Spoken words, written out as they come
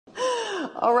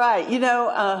All right.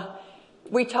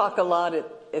 We talk a lot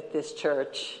at this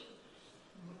church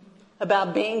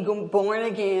about being born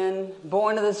again,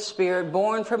 born of the Spirit,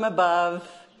 born from above.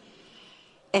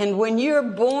 And when you're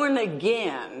born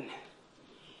again,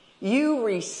 you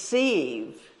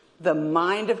receive the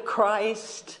mind of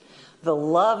Christ, the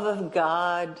love of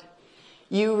God.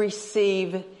 You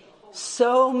receive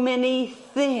so many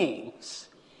things.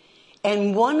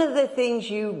 And one of the things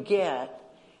you get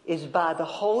is by the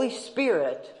Holy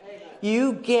Spirit,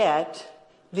 you get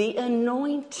the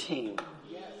anointing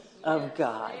of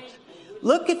God.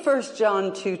 Look at 1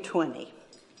 John 2:20.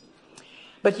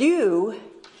 But you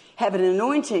have an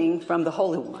anointing from the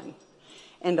Holy One,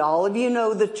 and all of you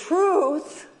know the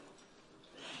truth.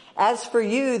 As for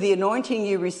you, the anointing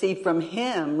you received from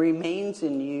him remains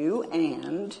in you,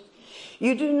 and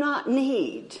you do not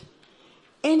need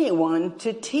anyone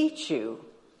to teach you.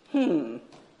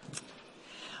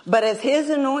 But as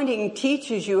his anointing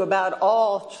teaches you about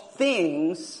all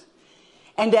things,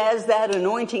 and as that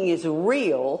anointing is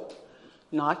real,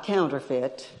 not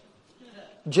counterfeit,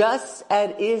 just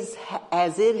as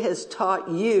it has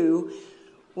taught you,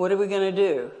 what are we going to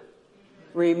do?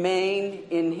 Remain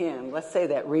in him. Let's say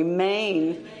that.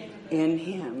 Remain in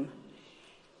him.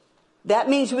 That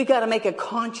means we got to make a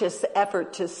conscious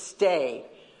effort to stay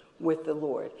with the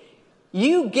Lord.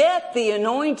 You get the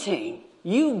anointing.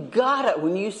 You got it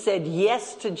when you said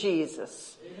yes to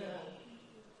Jesus.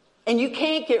 And you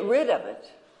can't get rid of it.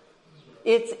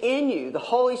 It's in you. The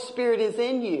Holy Spirit is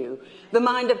in you. The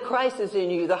mind of Christ is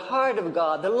in you. The heart of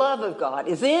God, the love of God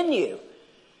is in you.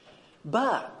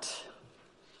 But,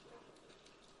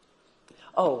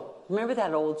 remember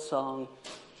that old song?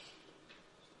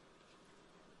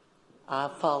 I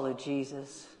follow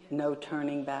Jesus, no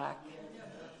turning back.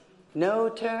 No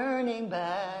turning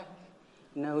back.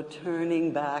 No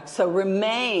turning back. So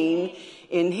remain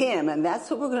in him. And that's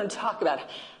what we're going to talk about.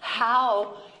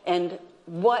 How and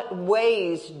what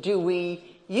ways do we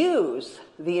use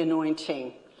the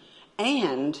anointing?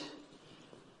 And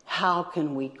how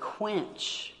can we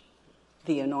quench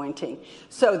the anointing?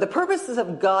 So the purposes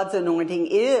of God's anointing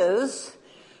is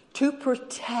to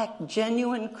protect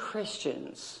genuine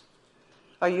Christians.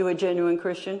 Are you a genuine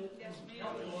Christian? Yes, ma'am.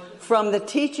 From the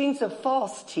teachings of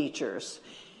false teachers.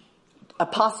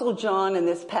 Apostle John in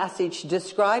this passage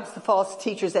describes the false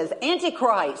teachers as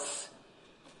antichrists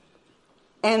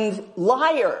and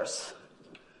liars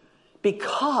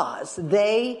because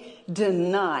they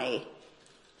deny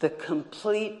the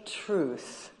complete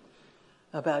truth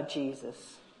about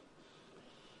Jesus.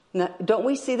 Now, don't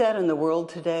we see that in the world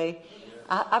today?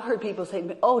 I've heard people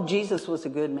say, Jesus was a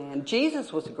good man.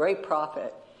 Jesus was a great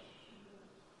prophet.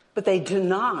 But they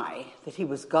deny that he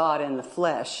was God in the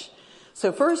flesh.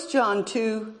 So 1 John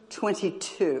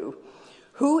 2:22,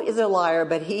 who is a liar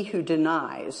but he who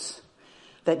denies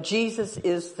that Jesus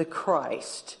is the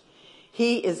Christ?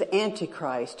 He is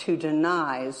Antichrist who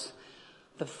denies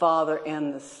the Father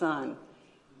and the Son.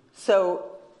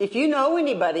 So if you know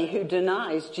anybody who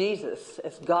denies Jesus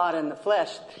as God in the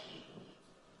flesh,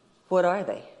 what are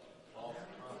they?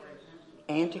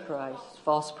 Antichrists,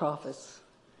 false prophets.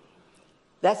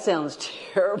 That sounds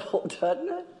terrible, doesn't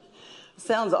it?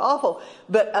 Sounds awful.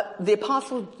 But the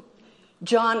Apostle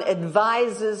John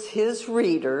advises his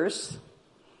readers,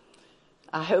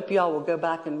 I hope y'all will go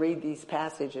back and read these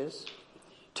passages,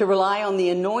 to rely on the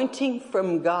anointing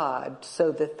from God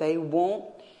so that they won't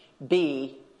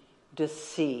be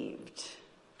deceived.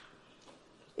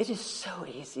 It is so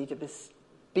easy to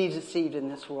be deceived in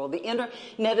this world. The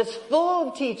internet is full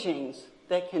of teachings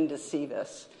that can deceive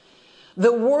us.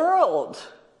 The world,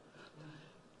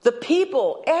 the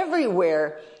people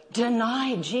everywhere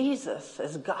deny Jesus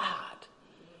as God.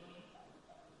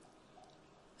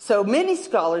 So many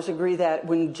scholars agree that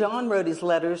when John wrote his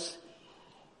letters,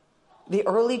 the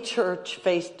early church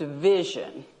faced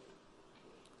division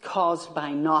caused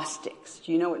by Gnostics.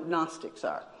 Do you know what Gnostics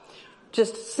are?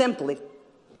 Just simply,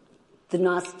 the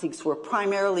Gnostics were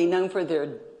primarily known for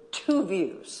their two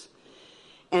views.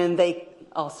 And they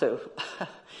also,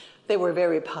 they were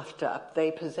very puffed up.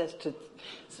 They possessed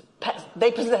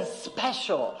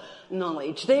special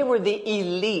knowledge. They were the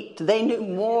elite. They knew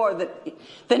more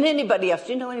than anybody else.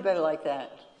 Do you know anybody like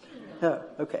that? Oh,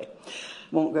 okay.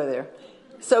 Won't go there.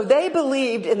 So they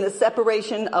believed in the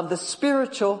separation of the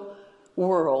spiritual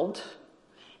world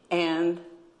and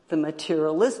the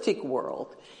materialistic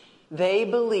world. They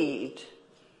believed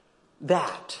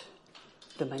that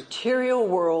the material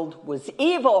world was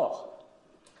evil.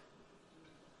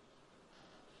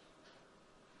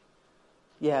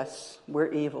 Yes,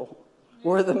 we're evil.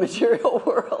 We're the material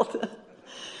world.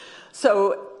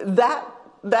 So that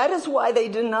that is why they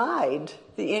denied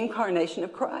the incarnation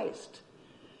of Christ.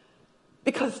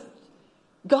 Because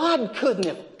God couldn't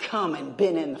have come and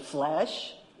been in the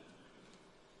flesh.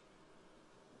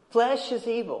 Flesh is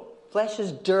evil. Flesh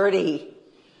is dirty.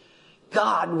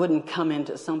 God wouldn't come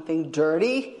into something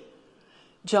dirty.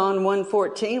 John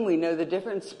 1:14, we know the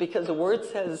difference because the word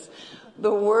says,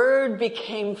 the word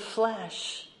became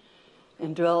flesh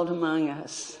and dwelled among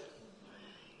us.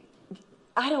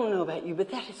 I don't know about you, but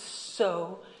that is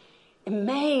so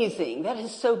amazing. That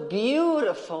is so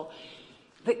beautiful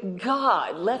that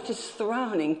God left his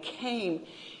throne and came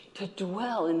to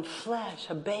dwell in flesh,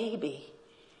 a baby.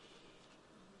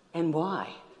 And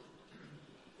why?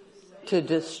 To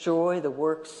destroy the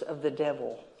works of the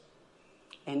devil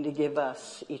and to give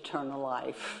us eternal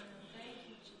life.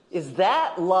 Is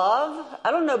that love?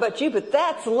 I don't know about you, but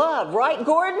that's love. Right,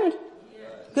 Gordon?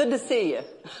 Good to see you.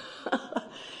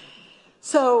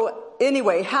 So,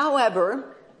 anyway,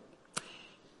 however,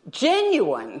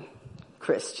 genuine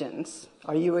Christians,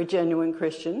 are you a genuine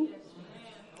Christian?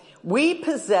 We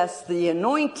possess the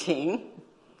anointing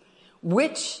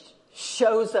which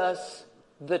shows us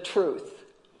the truth.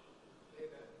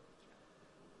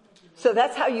 So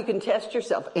that's how you can test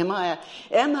yourself. Am I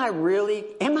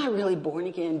really born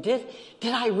again? Did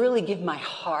I really give my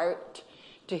heart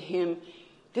to him?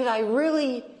 Did I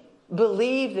really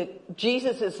believe that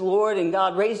Jesus is Lord and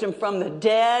God raised him from the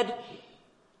dead?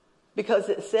 Because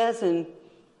it says in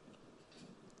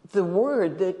the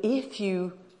word that if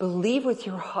you believe with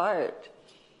your heart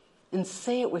and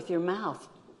say it with your mouth,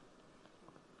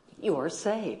 you are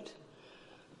saved.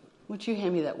 Would you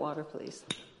hand me that water, please?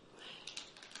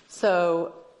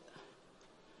 So,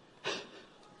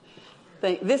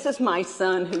 this is my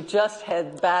son who just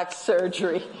had back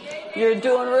surgery. You're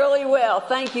doing really well.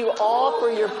 Thank you all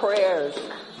for your prayers.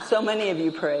 So many of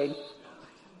you prayed.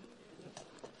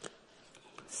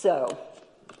 So,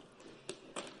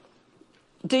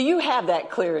 do you have that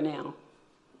clear now?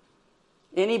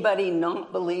 Anybody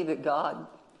not believe that God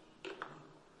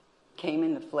came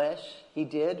in the flesh? He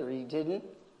did or he didn't?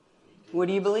 What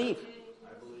do you believe?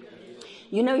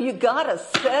 You know, you gotta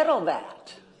settle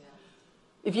that.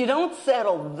 If you don't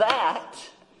settle that,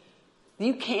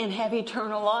 you can't have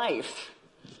eternal life.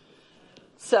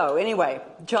 So anyway,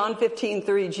 John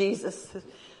 15:3, Jesus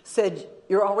said,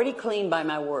 you're already clean by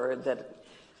my word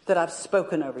that I've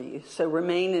spoken over you. So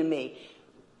remain in me.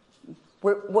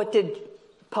 What did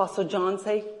Apostle John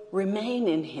say? Remain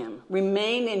in him.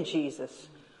 Remain in Jesus.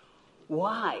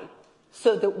 Why?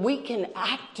 So that we can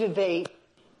activate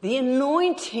the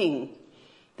anointing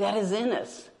that is in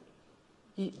us.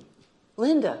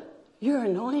 Linda, you're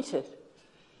anointed.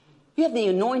 You have the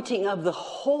anointing of the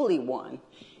Holy One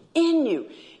in you.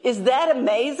 Is that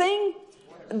amazing?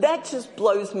 That just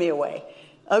blows me away.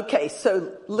 Okay,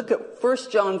 so look at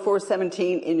 1 John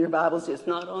 4:17 in your Bibles. It's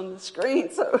not on the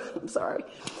screen, so I'm sorry.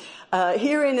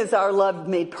 Herein is our love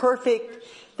made perfect,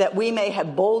 that we may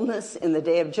have boldness in the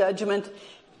day of judgment.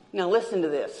 Now listen to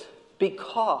this.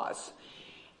 Because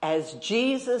as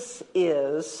Jesus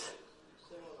is,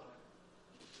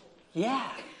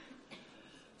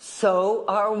 so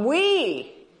are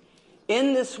we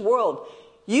in this world.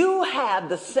 You have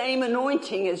the same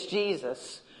anointing as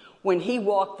Jesus when he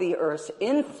walked the earth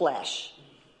in flesh.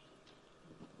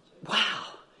 Wow.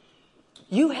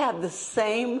 You have the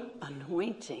same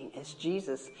anointing as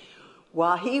Jesus.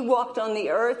 While he walked on the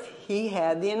earth, he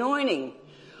had the anointing.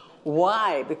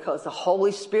 Why? Because the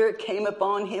Holy Spirit came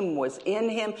upon him, was in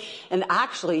him, and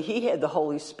actually he had the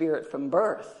Holy Spirit from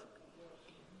birth.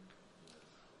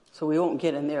 So we won't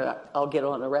get in there. I'll get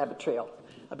on a rabbit trail.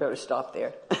 I better stop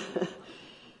there.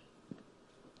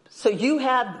 So you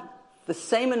have the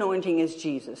same anointing as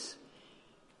Jesus.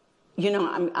 You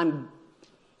know, I'm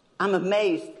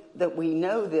amazed that we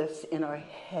know this in our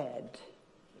head.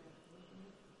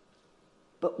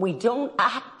 But we don't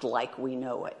act like we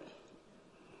know it.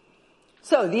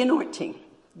 So the anointing.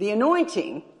 The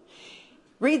anointing,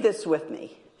 read this with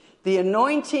me. The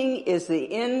anointing is the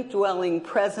indwelling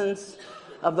presence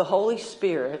of the Holy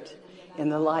Spirit in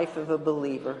the life of a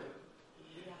believer.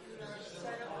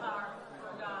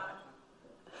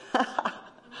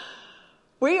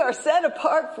 We are set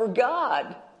apart for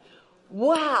God.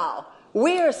 Wow.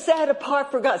 We are set apart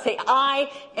for God. Say,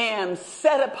 I am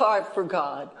set apart for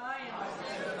God. I am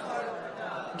set apart for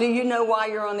God. Do you know why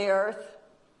you're on the earth?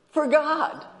 For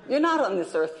God. You're not on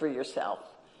this earth for yourself.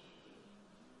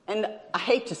 And I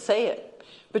hate to say it,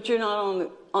 but you're not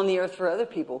on the earth for other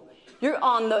people. You're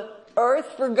on the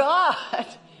earth for God.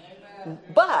 Amen.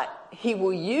 But he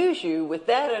will use you with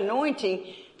that anointing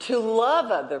to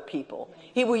love other people.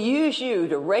 He will use you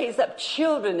to raise up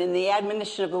children in the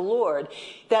admonition of the Lord.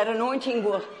 That anointing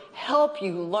will help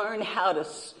you learn how to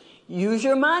use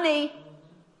your money.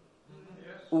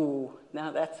 Ooh,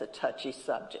 now that's a touchy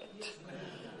subject.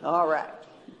 All right.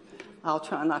 I'll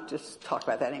try not to talk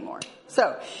about that anymore.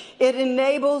 So, it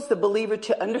enables the believer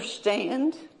to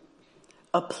understand,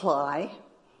 apply,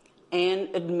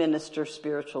 and administer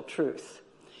spiritual truth.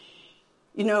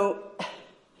 You know,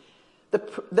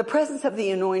 the presence of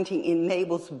the anointing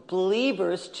enables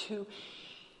believers to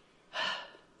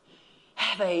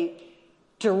have a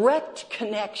direct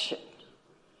connection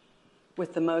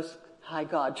with the Most High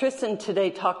God. Tristan today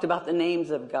talked about the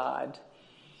names of God.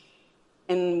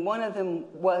 And one of them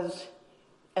was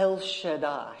El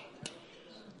Shaddai,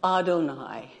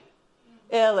 Adonai,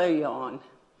 El Elyon.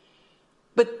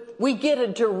 But we get a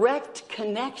direct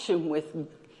connection with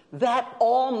that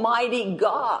Almighty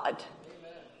God.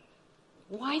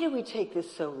 Why do we take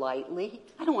this so lightly?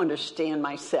 I don't understand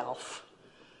myself.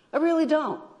 I really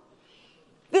don't.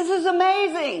 This is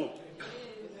amazing.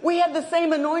 We have the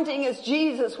same anointing as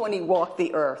Jesus when he walked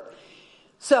the earth.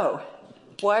 So,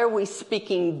 why are we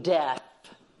speaking death?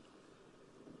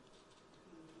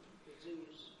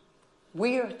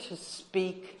 We are to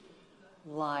speak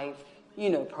life. You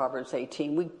know Proverbs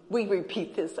 18. We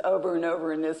repeat this over and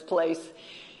over in this place.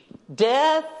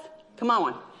 Death, come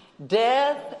on.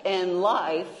 Death and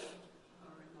life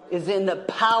is in the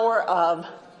power of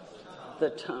the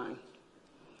tongue.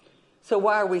 So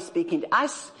why are we speaking? I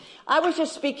was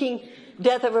just speaking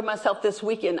death over myself this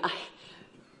weekend.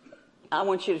 I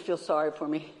want you to feel sorry for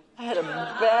me. I had a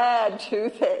bad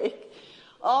toothache.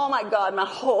 Oh my God, my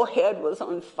whole head was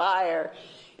on fire.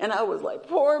 And I was like,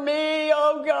 poor me,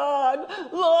 oh God,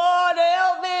 Lord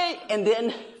help me. And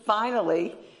then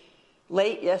finally,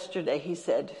 late yesterday, he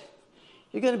said,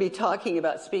 you're going to be talking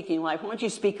about speaking life. Why don't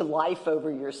you speak life over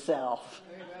yourself?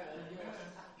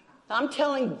 I'm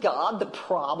telling God the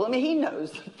problem. He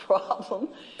knows the problem.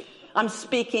 I'm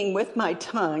speaking with my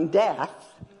tongue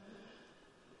death.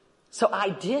 So I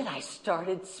did. I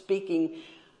started speaking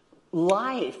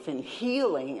life and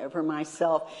healing over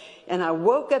myself. And I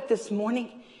woke up this morning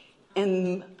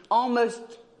and almost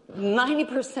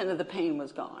 90% of the pain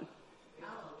was gone.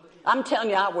 I'm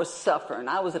telling you, I was suffering.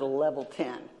 I was at a level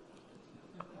 10.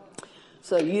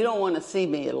 So you don't want to see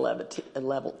me at a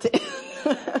level 10.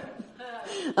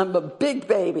 I'm a big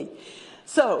baby.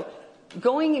 So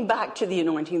going back to the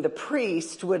anointing, the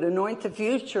priest would anoint the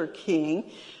future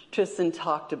king. Tristan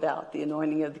talked about the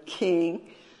anointing of the king,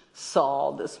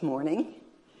 Saul, this morning.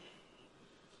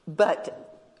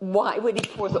 But why would he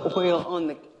pour the oil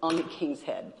on the king's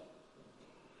head?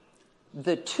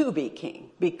 The to-be king.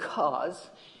 Because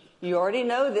you already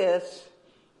know this,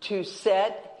 to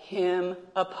set him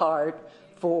apart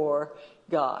for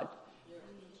God.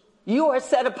 You are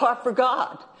set apart for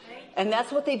God. And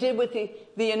that's what they did with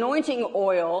the anointing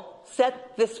oil,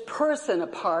 set this person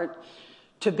apart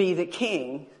to be the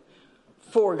king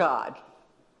for God.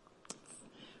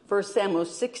 1 Samuel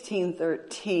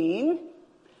 16:13.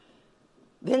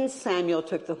 Then Samuel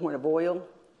took the horn of oil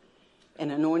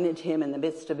and anointed him in the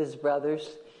midst of his brothers.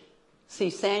 See,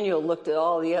 Samuel looked at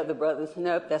all the other brothers.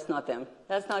 Nope, that's not them.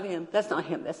 That's not him. That's not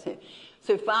him. That's him.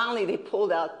 So finally they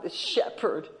pulled out the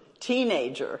shepherd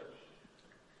teenager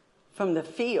from the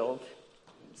field.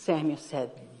 Samuel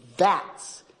said,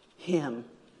 that's him.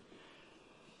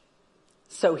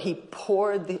 So he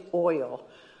poured the oil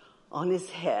on his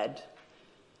head.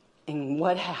 And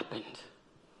what happened?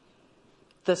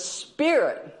 The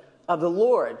Spirit of the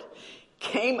Lord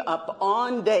came up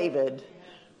on David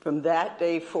from that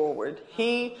day forward.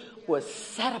 He was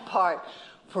set apart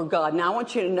for God. Now I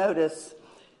want you to notice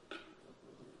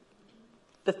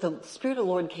that the Spirit of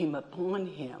the Lord came upon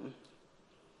him.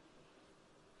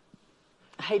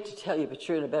 I hate to tell you, but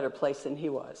you're in a better place than he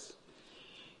was.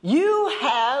 You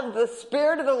have the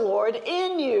Spirit of the Lord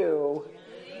in you.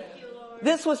 Thank you, Lord.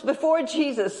 This was before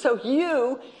Jesus.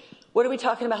 So what are we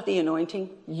talking about? The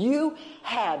anointing? You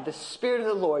had the Spirit of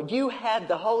the Lord. You had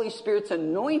the Holy Spirit's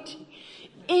anointing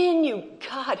in you.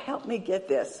 God, help me get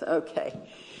this. Okay.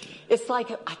 It's like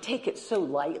I take it so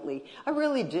lightly. I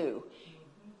really do.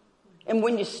 And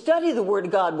when you study the Word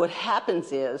of God, what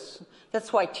happens is,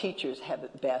 that's why teachers have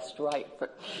it best, right?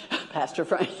 Pastor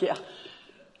Frank, yeah.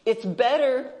 It's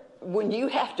better when you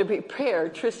have to prepare.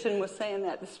 Tristan was saying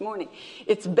that this morning.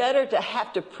 It's better to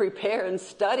have to prepare and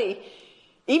study,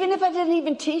 even if I didn't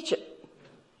even teach it.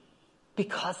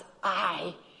 Because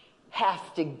I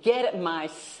have to get it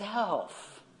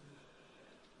myself.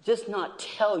 Just not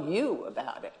tell you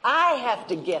about it. I have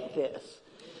to get this.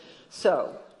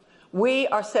 So, We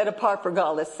are set apart for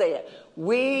God. Let's say it.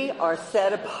 We are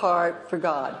set apart for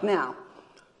God. Now,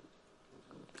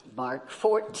 Mark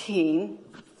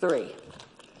 14:3.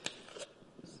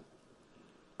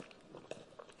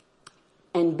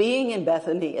 And being in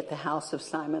Bethany at the house of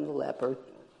Simon the leper,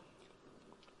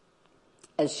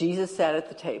 as Jesus sat at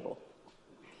the table,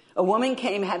 a woman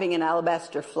came having an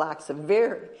alabaster flask of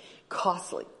very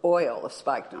costly oil of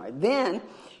spikenard. Then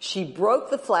she broke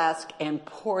the flask and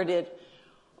poured it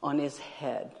on his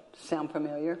head. Sound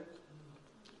familiar?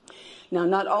 Now,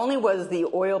 not only was the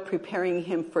oil preparing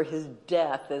him for his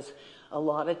death, as a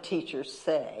lot of teachers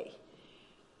say,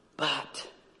 but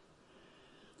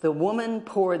the woman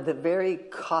poured the very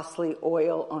costly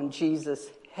oil on Jesus'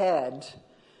 head,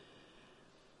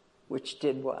 which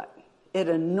did what? It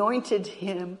anointed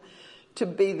him to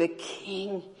be the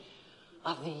King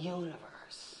of the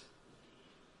universe.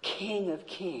 King of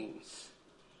kings.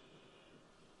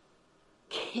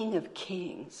 King of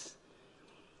kings.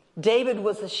 David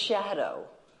was a shadow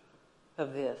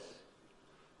of this,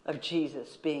 of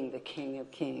Jesus being the King of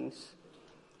kings.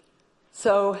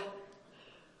 So,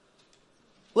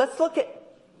 let's look at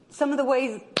some of the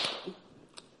ways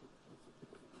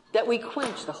that we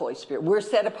quench the Holy Spirit. We're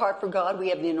set apart for God. We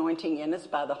have the anointing in us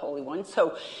by the Holy One.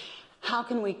 So how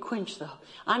can we quench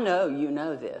I know you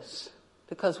know this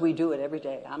because we do it every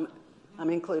day. I'm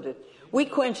included. We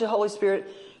quench the Holy Spirit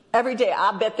every day.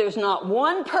 I bet there's not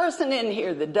one person in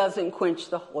here that doesn't quench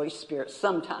the Holy Spirit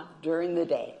sometime during the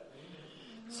day.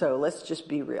 So let's just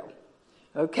be real.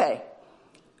 Okay.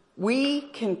 We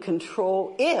can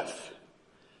control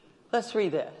let's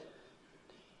read that.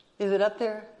 Is it up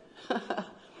there?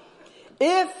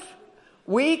 If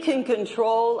we can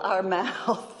control our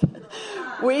mouth,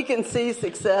 we can see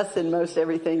success in most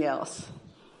everything else.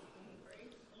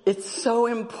 It's so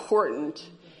important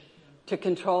to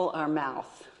control our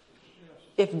mouth.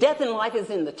 If death and life is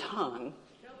in the tongue,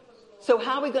 so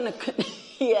how are we going to...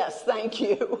 Yes, thank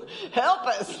you. Help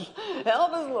us.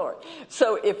 Help us, Lord.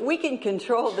 So if we can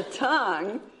control the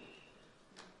tongue,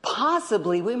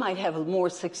 possibly we might have more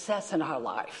success in our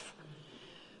life.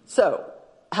 So,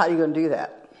 how are you going to do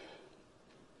that?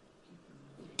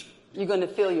 You're going to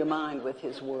fill your mind with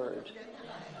His Word.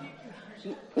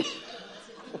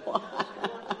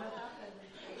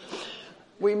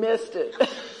 We missed it.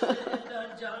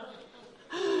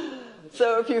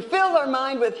 So if you fill our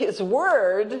mind with His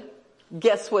Word,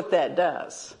 guess what that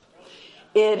does?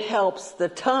 It helps the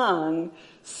tongue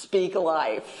speak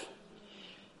life.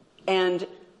 And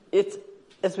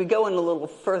as we go in a little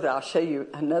further, I'll show you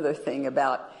another thing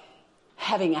about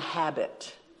having a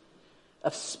habit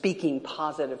of speaking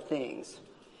positive things.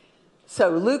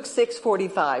 So Luke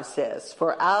 6:45 says,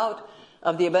 "For out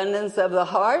of the abundance of the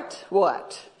heart,"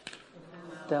 what?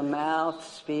 The mouth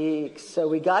speaks. So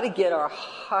we got to get our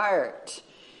heart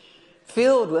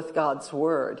filled with God's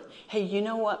Word. Hey, you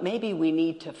know what? Maybe we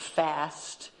need to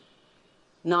fast,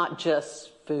 not just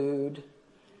food.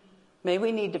 Maybe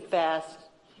we need to fast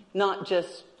not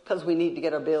just because we need to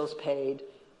get our bills paid.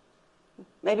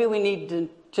 Maybe we need to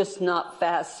just not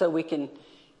fast so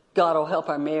God will help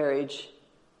our marriage.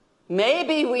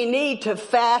 Maybe we need to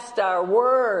fast our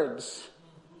words.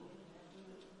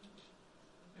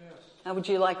 How would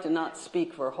you like to not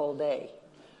speak for a whole day?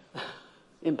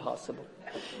 Impossible.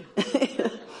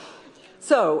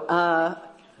 So,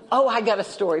 I got a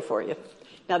story for you.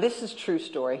 Now, this is a true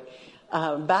story.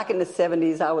 Back in the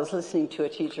 70s, I was listening to a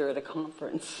teacher at a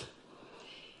conference.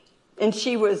 And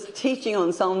she was teaching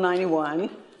on Psalm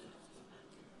 91.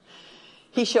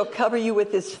 He shall cover you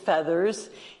with his feathers,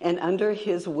 and under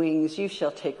his wings you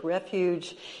shall take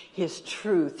refuge. His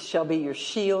truth shall be your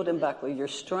shield and buckler, your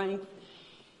strength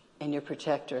and your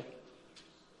protector.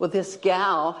 Well, this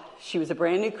gal, she was a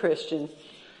brand new Christian,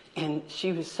 and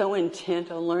she was so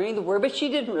intent on learning the Word, but she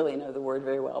didn't really know the Word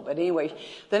very well. But anyway,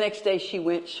 the next day she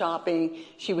went shopping.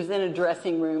 She was in a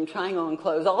dressing room trying on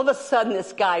clothes. All of a sudden,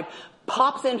 this guy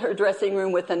pops in her dressing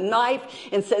room with a knife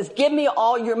and says, "Give me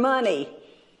all your money."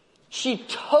 She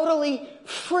totally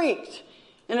freaked.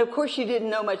 And of course, she didn't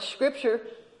know much scripture,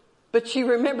 but she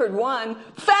remembered one,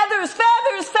 feathers,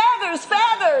 feathers, feathers,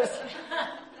 feathers.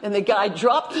 And the guy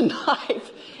dropped the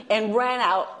knife and ran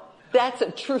out. That's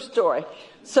a true story.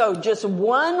 So just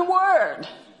one word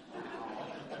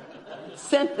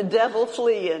sent the devil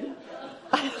fleeing.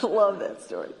 I love that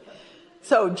story.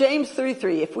 So James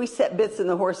 3:3, if we set bits in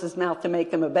the horse's mouth to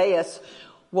make them obey us,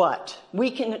 what? We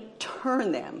can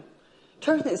turn them.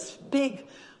 Turn this big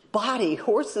body.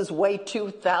 Horses weigh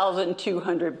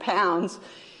 2,200 pounds,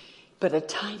 but a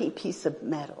tiny piece of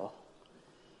metal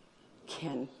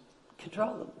can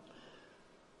control them.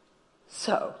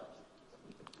 So,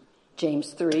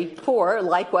 James 3:4,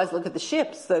 likewise look at the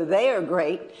ships, though they are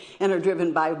great and are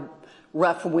driven by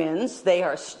rough winds. They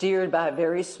are steered by a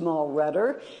very small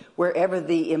rudder, wherever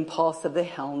the impulse of the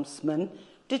helmsman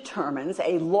determines.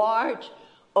 A large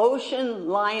ocean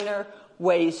liner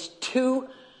weighs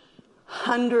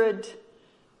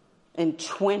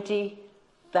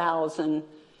 220,000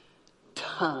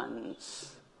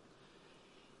 tons.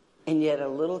 And yet a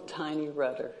little tiny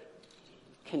rudder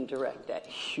can direct that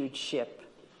huge ship.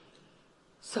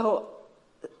 So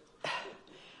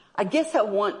I guess I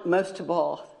want most of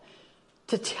all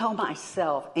to tell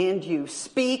myself and you,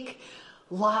 speak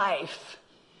life.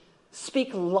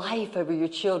 Speak life over your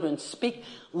children. Speak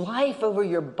life over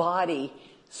your body.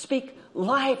 Speak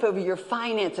life over your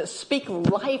finances. Speak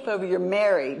life over your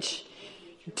marriage.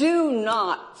 Do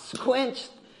not quench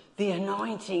the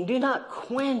anointing. Do not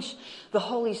quench the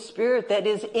Holy Spirit that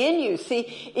is in you.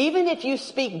 See, even if you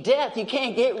speak death, you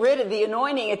can't get rid of the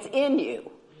anointing. It's in you.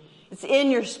 It's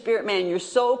in your spirit, man. Your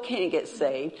soul can't get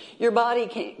saved. Your body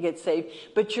can't get saved.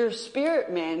 But your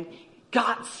spirit, man,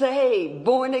 got saved,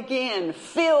 born again,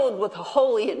 filled with the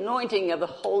holy anointing of the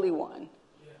Holy One.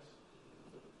 Yes.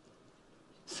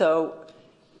 So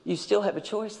you still have a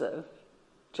choice, though.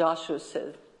 Joshua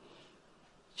said,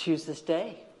 choose this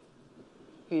day.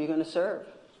 Who are you going to serve?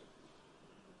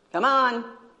 Come on.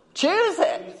 Choose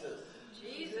it.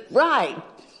 Jesus. Right,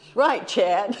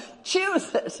 Chad.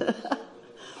 Choose it.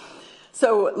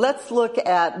 So let's look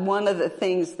at one of the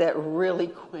things that really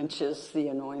quenches the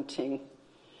anointing.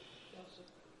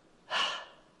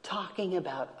 Talking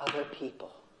about other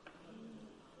people.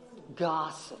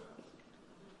 Gossip.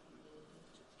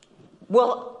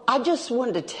 Well, I just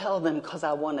wanted to tell them because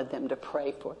I wanted them to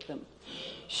pray for them.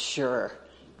 Sure.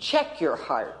 Check your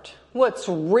heart. What's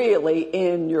really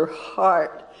in your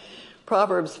heart?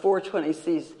 Proverbs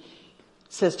 4:20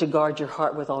 says to guard your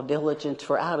heart with all diligence,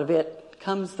 for out of it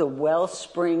comes the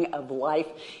wellspring of life.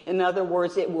 In other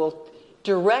words, it will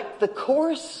direct the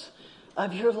course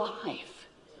of your life.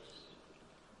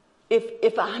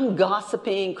 If I'm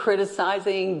gossiping,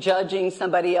 criticizing, judging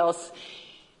somebody else,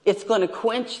 it's going to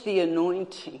quench the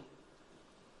anointing.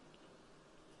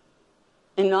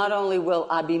 And not only will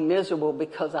I be miserable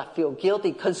because I feel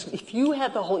guilty, because if you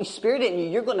have the Holy Spirit in you,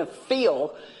 you're going to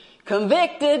feel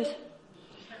convicted.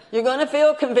 You're going to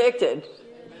feel convicted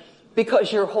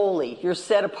because you're holy. You're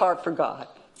set apart for God.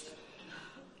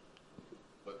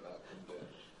 But not condemned.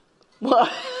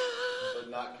 What? But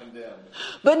not condemned.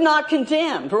 But not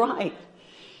condemned, right.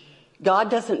 God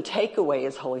doesn't take away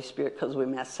His Holy Spirit because we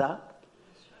mess up.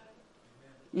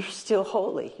 You're still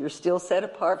holy. You're still set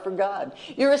apart for God.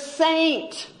 You're a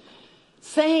saint.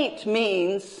 Saint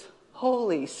means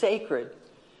holy, sacred,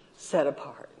 set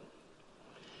apart.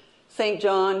 St.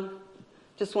 John,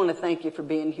 just want to thank you for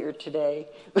being here today.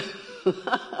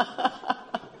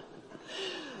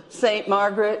 St.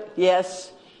 Margaret,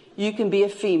 yes, you can be a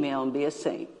female and be a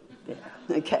saint. Yeah.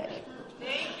 Okay.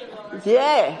 Thank you, Lord.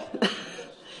 Yeah.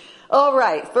 All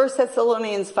right. 1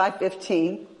 Thessalonians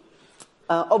 5:15.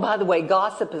 Oh, by the way,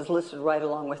 gossip is listed right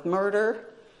along with murder,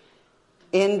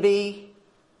 envy,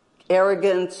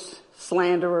 arrogance,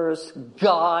 slanderers,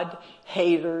 God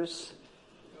haters.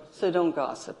 So don't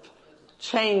gossip.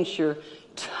 Change your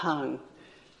tongue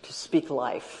to speak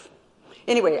life.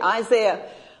 Anyway,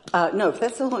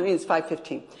 Thessalonians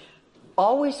 5:15.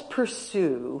 Always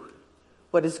pursue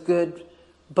what is good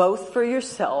both for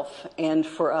yourself and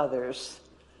for others.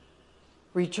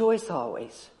 Rejoice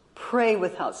always. Pray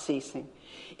without ceasing.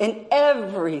 In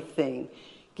everything,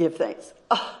 give thanks.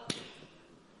 Oh,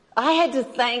 I had to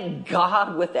thank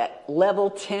God with that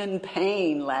level 10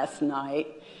 pain last night.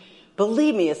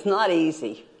 Believe me, it's not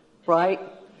easy, right?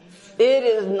 It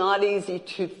is not easy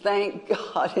to thank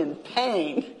God in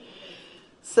pain.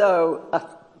 So,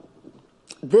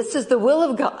 this is the will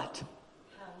of God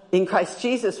in Christ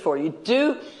Jesus for you.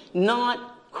 Do not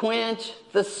quench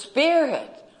the Spirit.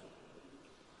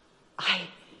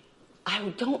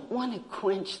 I don't want to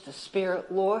quench the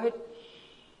Spirit, Lord.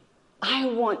 I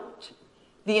want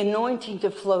the anointing to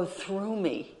flow through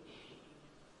me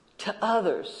to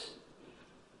others,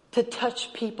 to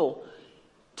touch people,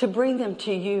 to bring them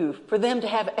to you, for them to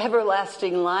have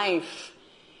everlasting life,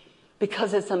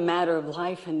 because it's a matter of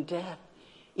life and death,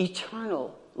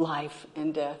 eternal life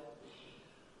and death.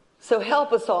 So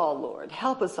help us all, Lord.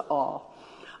 Help us all.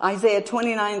 Isaiah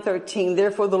 29:13,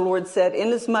 therefore the Lord said,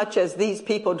 inasmuch as these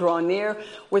people draw near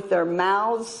with their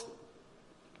mouths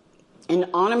and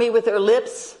honor me with their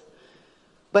lips,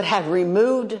 but have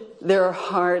removed their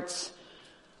hearts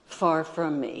far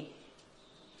from me.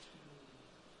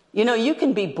 You know, you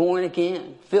can be born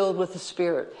again, filled with the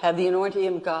Spirit, have the anointing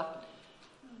of God,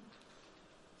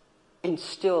 and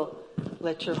still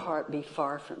let your heart be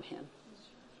far from him.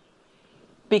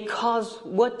 Because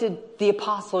what did the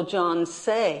Apostle John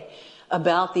say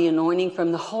about the anointing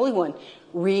from the Holy One?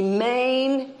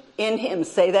 Remain in him.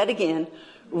 Say that again.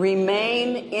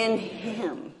 Remain in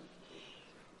him.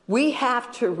 We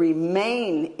have to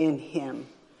remain in him.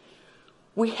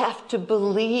 We have to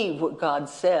believe what God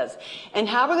says. And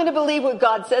how are we going to believe what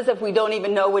God says if we don't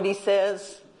even know what he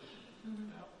says?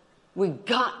 We've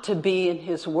got to be in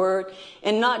his word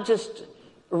and not just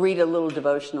read a little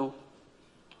devotional.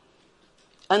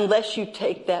 Unless you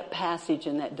take that passage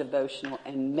in that devotional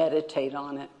and meditate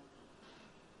on it.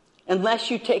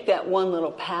 Unless you take that one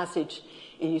little passage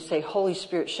and you say, Holy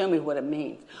Spirit, show me what it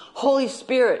means. Holy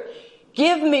Spirit,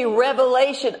 give me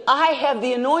revelation. I have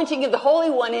the anointing of the Holy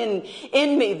One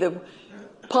in me. The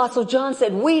Apostle John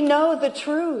said, we know the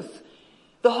truth.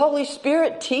 The Holy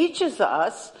Spirit teaches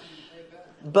us.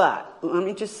 But let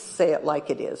me just say it like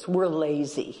it is. We're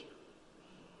lazy.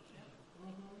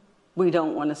 We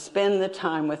don't want to spend the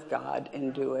time with God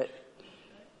and do it.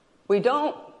 We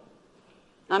don't.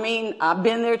 I mean, I've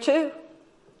been there too.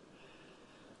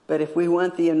 But if we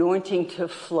want the anointing to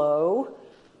flow,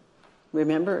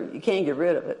 remember, you can't get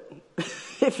rid of it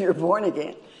if you're born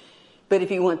again. But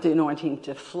if you want the anointing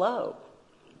to flow,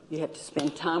 you have to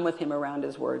spend time with him around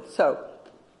his word. So,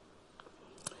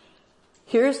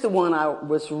 here's the one I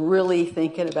was really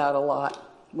thinking about a lot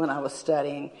when I was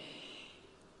studying.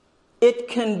 It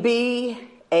can be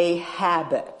a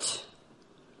habit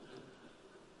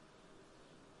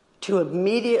to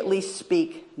immediately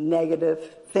speak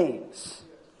negative things.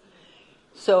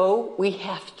 So we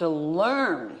have to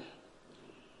learn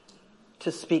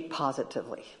to speak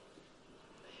positively.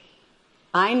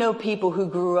 I know people who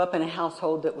grew up in a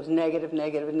household that was negative.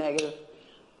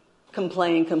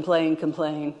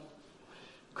 Complain.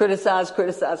 Criticize.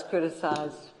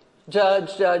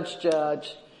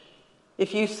 Judge.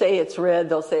 If you say it's red,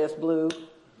 they'll say it's blue.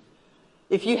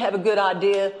 If you have a good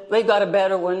idea, they've got a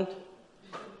better one.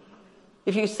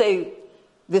 If you say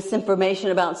this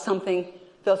information about something,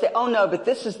 they'll say, oh no, but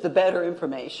this is the better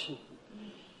information.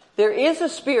 There is a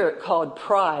spirit called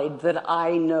pride that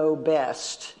I know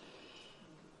best.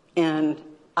 And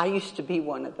I used to be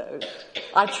one of those.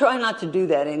 I try not to do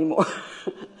that anymore.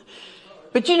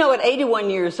 But you know, at 81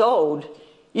 years old,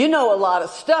 you know a lot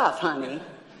of stuff, honey.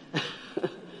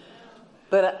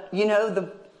 But you know,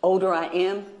 the older I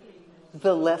am,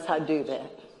 the less I do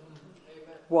that.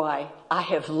 Why? I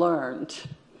have learned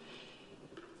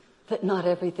that not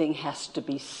everything has to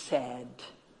be said.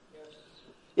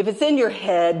 If it's in your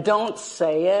head, don't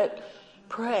say it.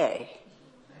 Pray.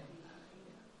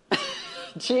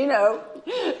 Gino.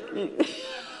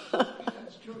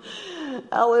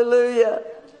 Hallelujah.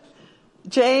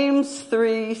 James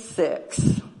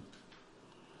 3:6.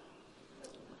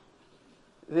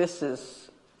 This is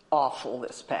awful,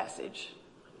 this passage.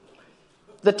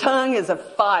 The tongue is a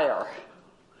fire.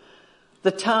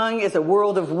 The tongue is a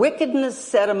world of wickedness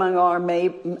set among our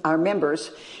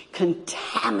members,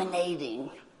 contaminating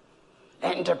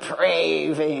and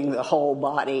depraving the whole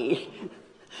body,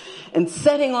 and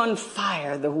setting on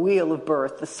fire the wheel of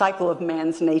birth, the cycle of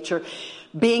man's nature,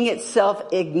 being itself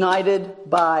ignited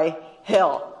by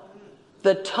hell.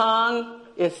 The tongue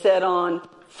is set on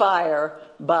fire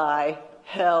by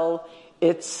hell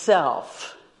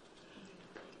itself.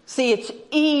 See, it's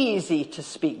easy to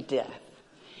speak death.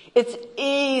 It's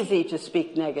easy to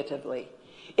speak negatively.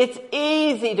 It's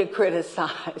easy to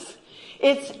criticize.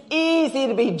 It's easy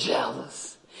to be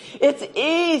jealous. It's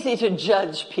easy to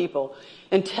judge people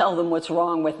and tell them what's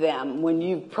wrong with them when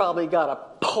you've probably got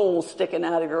a pole sticking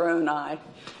out of your own eye,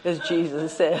 as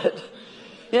Jesus said.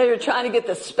 You know, you're trying to get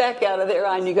the speck out of their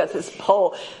eye and you got this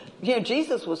pole. You know,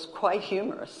 Jesus was quite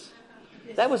humorous.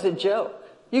 That was a joke.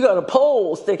 You got a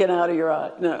pole sticking out of your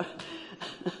eye. No.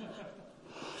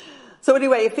 So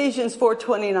anyway, Ephesians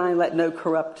 4:29, let no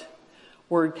corrupt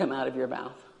word come out of your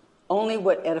mouth. Only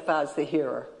what edifies the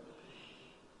hearer.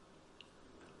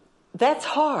 That's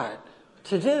hard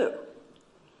to do.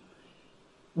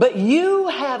 But you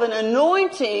have an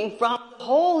anointing from the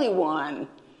Holy One.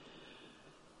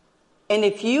 And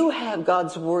if you have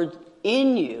God's word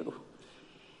in you,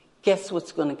 guess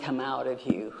what's going to come out of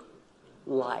you?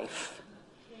 Life.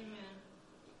 Amen.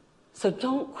 So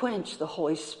don't quench the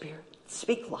Holy Spirit.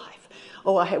 Speak life.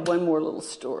 Oh, I have one more little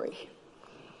story.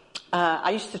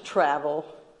 I used to travel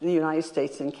in the United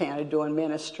States and Canada doing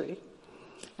ministry.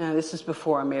 This is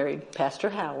before I married Pastor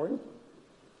Howard.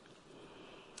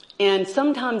 And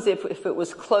sometimes if it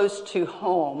was close to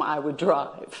home, I would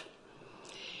drive.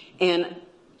 And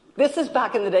this is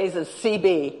back in the days of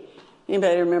CB.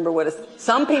 Anybody remember what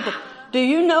some people Do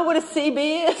you know what a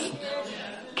CB is?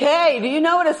 Kay, do you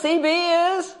know what a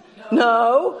CB is?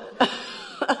 No.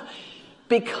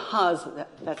 Because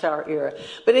that's our era.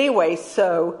 But anyway,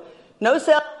 so no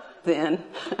cell phones then.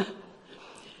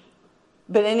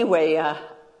 But anyway,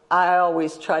 I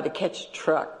always try to catch a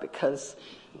truck because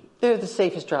they're the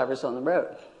safest drivers on the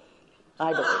road,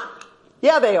 I believe.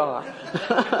 Yeah, they are.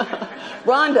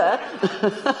 Rhonda.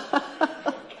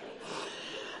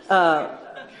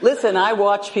 Listen, I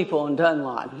watch people in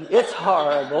Dunlop. It's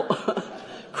horrible.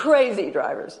 Crazy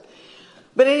drivers.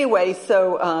 But anyway,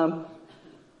 so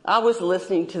I was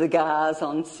listening to the guys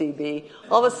on CB.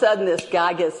 All of a sudden, this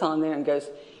guy gets on there and goes,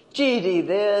 GD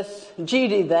this,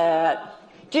 GD that,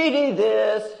 GD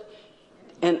this.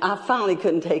 And I finally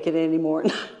couldn't take it anymore.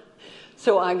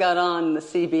 So I got on the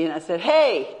CB and I said,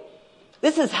 hey,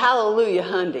 this is Hallelujah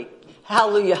Honey.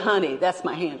 Hallelujah Honey, that's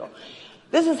my handle.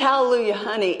 This is Hallelujah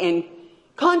Honey, and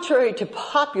contrary to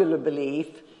popular belief,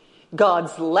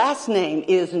 God's last name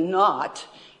is not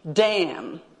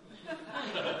Damn.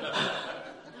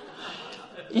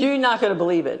 You're not going to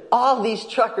believe it. All these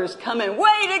truckers come in,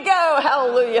 way to go,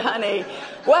 Hallelujah Honey.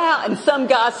 Wow, and some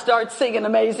guy starts singing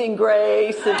Amazing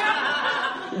Grace.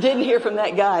 And didn't hear from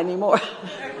that guy anymore.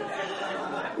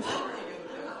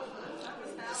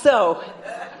 So,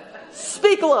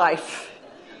 speak life.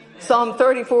 Psalm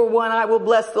 34:1, I will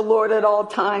bless the Lord at all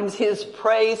times. His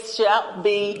praise shall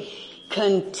be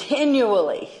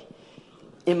continually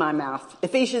in my mouth.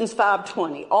 Ephesians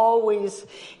 5:20, always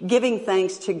giving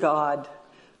thanks to God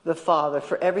the Father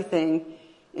for everything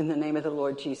in the name of the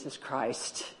Lord Jesus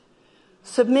Christ.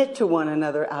 Submit to one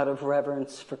another out of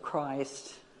reverence for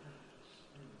Christ.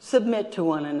 Submit to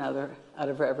one another out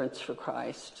of reverence for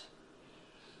Christ.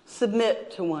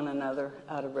 Submit to one another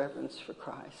out of reverence for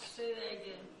Christ. Say that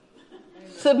again.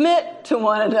 Submit to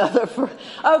one another for...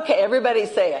 Okay, everybody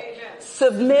say it.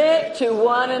 Submit to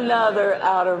one another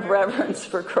out of reverence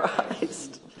for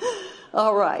Christ.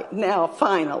 All right, now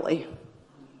finally,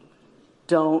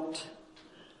 don't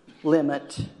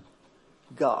limit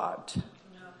God.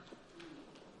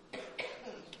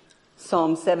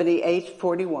 Psalm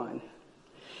 78:41.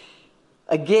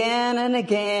 Again and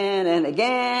again and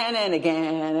again and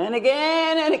again and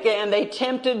again and again, they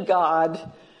tempted God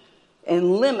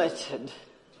and limited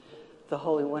the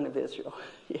Holy One of Israel.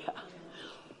 Yeah.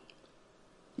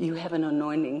 You have an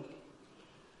anointing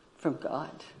from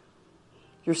God.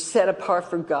 You're set apart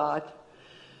for God.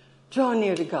 Draw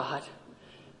near to God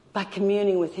by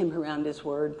communing with Him around His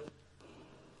Word.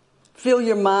 Fill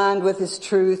your mind with His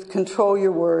truth. Control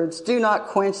your words. Do not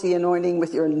quench the anointing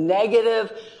with your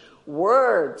negative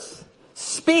words.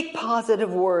 Speak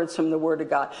positive words from the Word of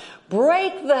God.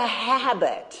 Break the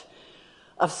habit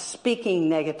of speaking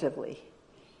negatively.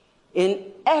 In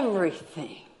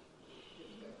everything,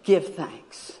 give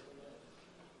thanks.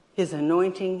 His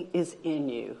anointing is in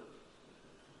you.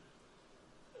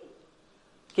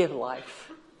 Give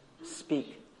life.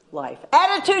 Speak life.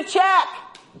 Attitude check.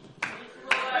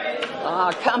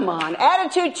 Oh, come on.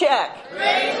 Attitude check.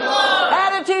 Praise the Lord.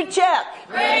 Attitude check.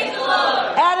 Praise the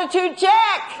Lord. Attitude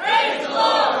check. Praise the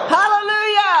Lord.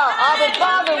 Hallelujah. Abba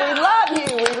Father, we love you.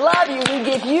 We love you. We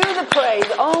give you the praise.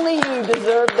 Only you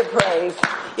deserve the praise.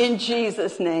 In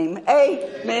Jesus' name.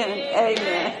 Amen.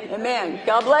 Amen. Amen.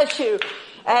 God bless you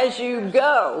as you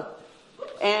go.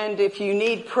 And if you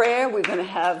need prayer, we're going to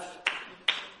have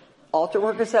altar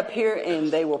workers up here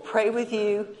and they will pray with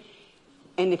you.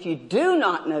 And if you do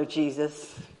not know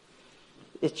Jesus,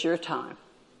 it's your time.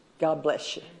 God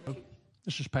bless you.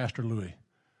 This is Pastor Louis.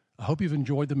 I hope you've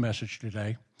enjoyed the message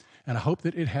today, and I hope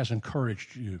that it has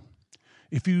encouraged you.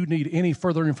 If you need any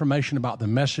further information about the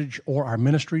message or our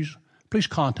ministries, please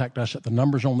contact us at the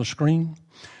numbers on the screen.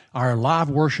 Our live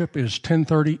worship is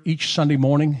 10:30 each Sunday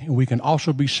morning, and we can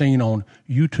also be seen on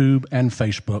YouTube and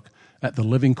Facebook at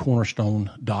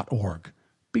thelivingcornerstone.org.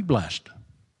 Be blessed.